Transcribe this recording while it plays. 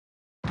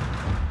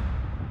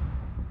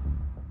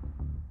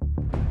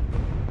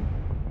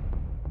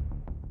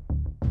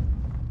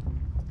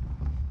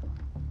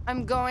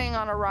I'm going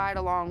on a ride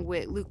along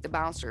with Luke the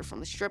bouncer from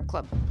the strip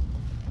club.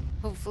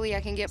 Hopefully I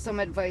can get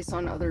some advice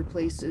on other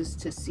places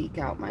to seek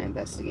out my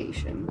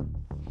investigation.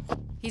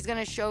 He's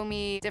gonna show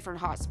me different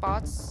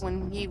hotspots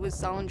when he was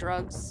selling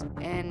drugs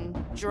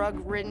and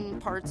drug-ridden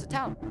parts of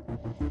town.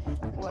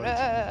 What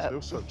up?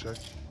 What's up, Jay?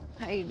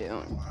 How you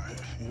doing? I'm all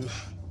right. You?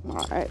 I'm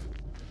all right.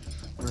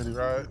 Ready to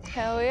ride?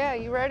 Hell yeah,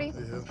 you ready?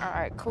 Yeah. All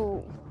right,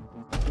 cool.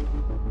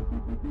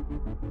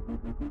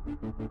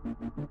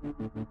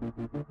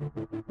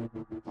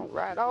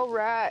 All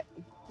right.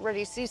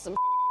 Ready to see some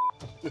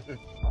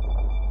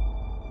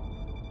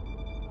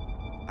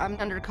I'm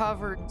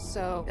undercover,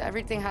 so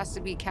everything has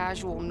to be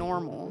casual,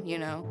 normal, you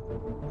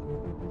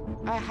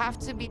know? I have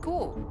to be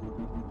cool.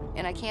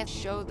 And I can't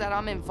show that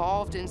I'm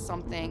involved in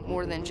something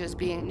more than just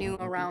being new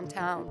around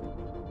town.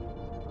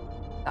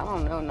 I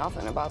don't know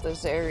nothing about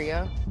this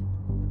area.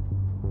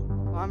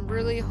 I'm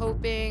really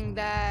hoping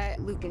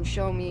that Luke can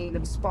show me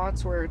the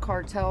spots where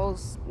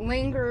cartels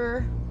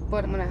linger,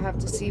 but I'm gonna have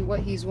to see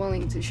what he's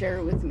willing to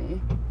share with me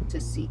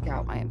to seek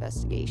out my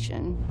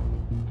investigation.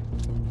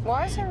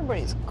 Why is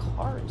everybody's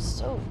car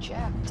so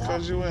jacked up?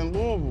 Because you in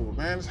Louisville,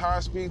 man. It's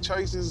high-speed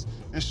chases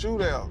and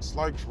shootouts.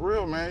 Like, for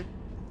real, man.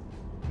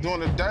 During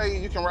the day,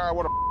 you can ride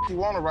where the you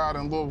want to ride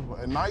in Louisville.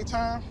 At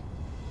nighttime?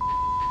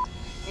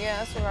 Yeah,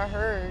 that's what I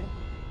heard.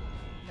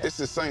 This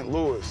is St.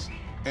 Louis.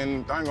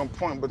 And I ain't gonna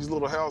point, but these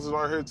little houses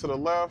right here to the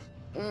left,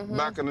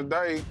 back in the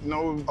day, you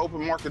know,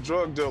 open market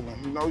drug dealing.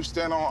 You know, you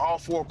stand on all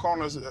four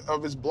corners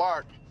of his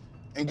block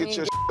and get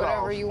your shit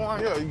whatever off. you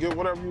want. Yeah, you get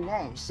whatever you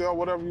want, sell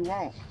whatever you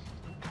want.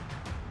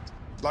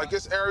 Like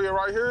this area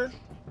right here,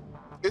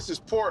 this is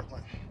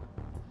Portland.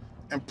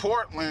 And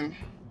Portland,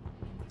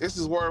 this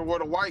is where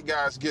the white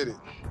guys get it.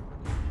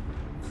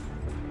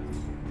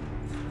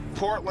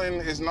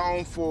 Portland is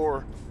known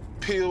for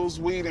pills,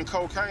 weed, and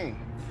cocaine.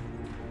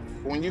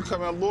 When you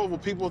come in Louisville,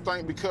 people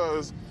think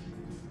because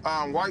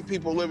white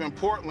people live in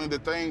Portland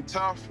that they ain't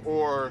tough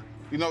or,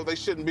 you know, they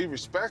shouldn't be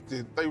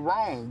respected. They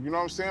wrong, you know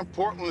what I'm saying?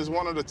 Portland is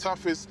one of the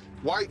toughest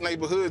white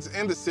neighborhoods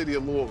in the city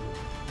of Louisville.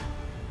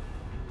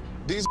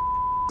 These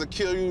to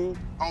kill you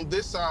on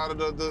this side of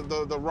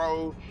the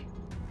road,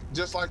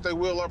 just like they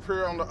will up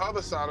here on the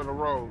other side of the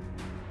road.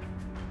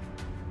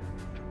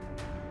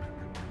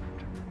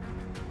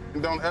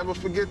 And don't ever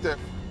forget that.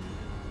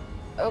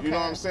 Okay. You know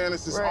what I'm saying?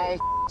 It's its own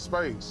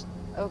space.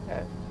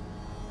 Okay.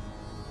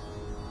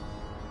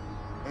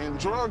 And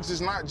drugs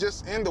is not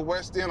just in the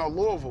West End of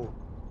Louisville.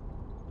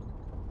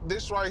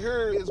 This right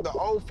here is the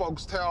old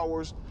folks'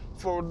 towers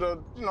for the,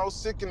 you know,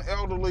 sick and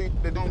elderly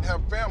that don't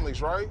have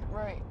families, right?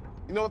 Right.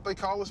 You know what they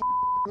call this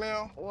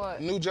now?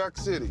 What? New Jack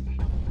City.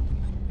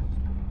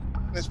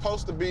 It's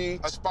supposed to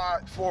be a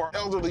spot for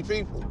elderly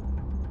people.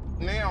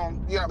 Now,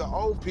 you have the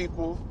old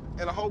people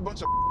and a whole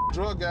bunch of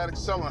drug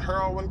addicts selling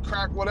heroin,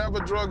 crack, whatever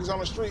drug is on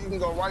the street, you can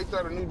go right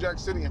there to New Jack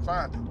City and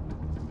find it.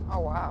 Oh,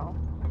 wow.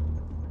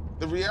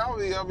 The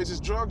reality of it is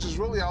drugs is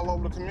really all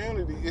over the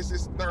community.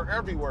 They're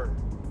everywhere.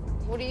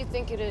 What do you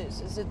think it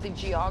is? Is it the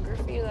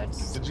geography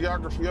that's... The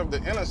geography of the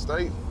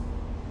interstate.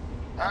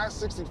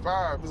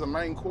 I-65 is a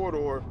main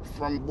corridor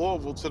from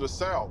Louisville to the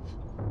south.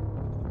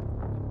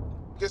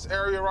 This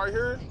area right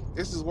here,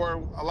 this is where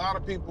a lot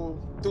of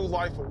people threw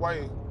life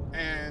away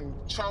and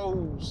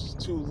chose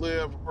to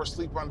live or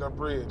sleep under a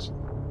bridge.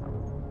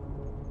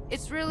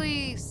 It's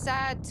really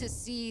sad to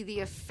see the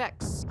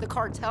effects the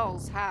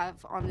cartels have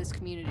on this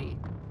community.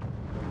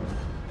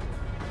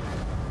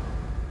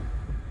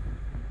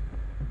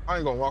 I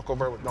ain't gonna walk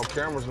over there with no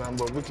cameras now,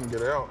 but we can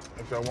get out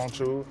if y'all want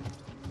to.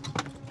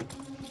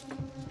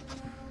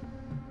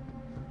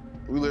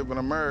 We live in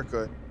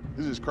America.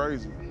 This is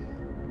crazy.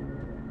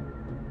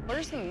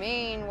 Where's the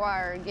main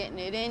wire getting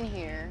it in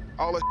here?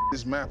 All that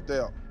is mapped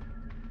out.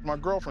 My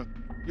girlfriend,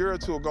 a year or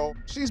two ago,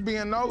 she's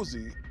being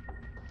nosy.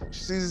 She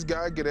sees this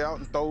guy get out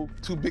and throw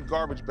 2 big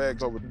garbage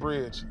bags over the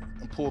bridge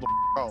and pull the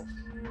off.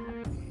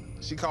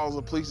 She calls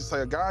the police and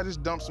say, a guy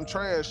just dumped some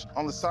trash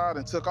on the side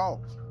and took off.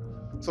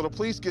 So the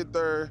police get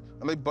there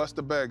and they bust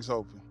the bags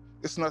open.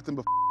 It's nothing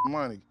but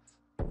money.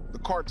 The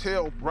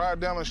cartel ride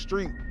down the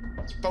street,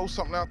 throw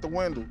something out the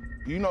window.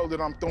 You know that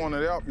I'm throwing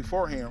it out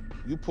beforehand.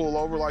 You pull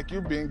over like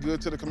you're being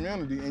good to the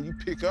community and you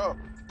pick up,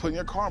 put in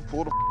your car and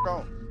pull the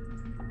off.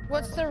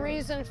 What's the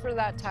reason for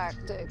that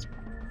tactic?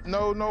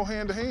 No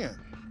hand-to-hand.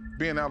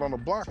 Being out on the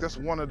block, that's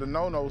one of the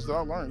no-nos that I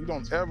learned. You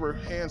don't ever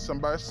hand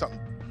somebody something.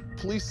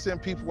 Police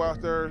send people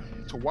out there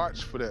to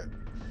watch for that.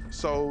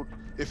 So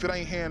if it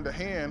ain't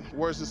hand-to-hand,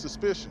 where's the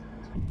suspicion?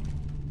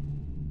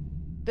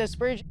 This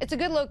bridge, it's a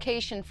good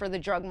location for the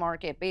drug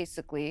market,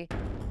 basically.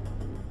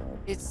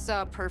 It's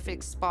a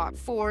perfect spot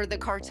for the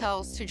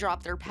cartels to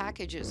drop their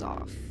packages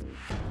off.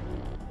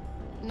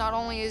 Not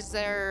only is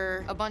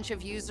there a bunch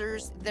of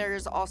users,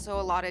 there's also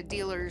a lot of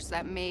dealers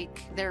that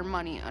make their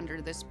money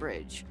under this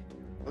bridge.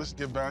 Let's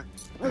get back.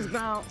 Let's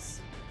bounce.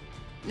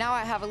 Now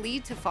I have a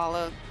lead to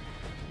follow.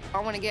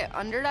 I want to get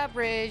under that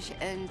bridge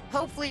and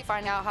hopefully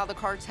find out how the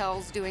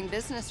cartel's doing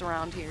business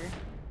around here.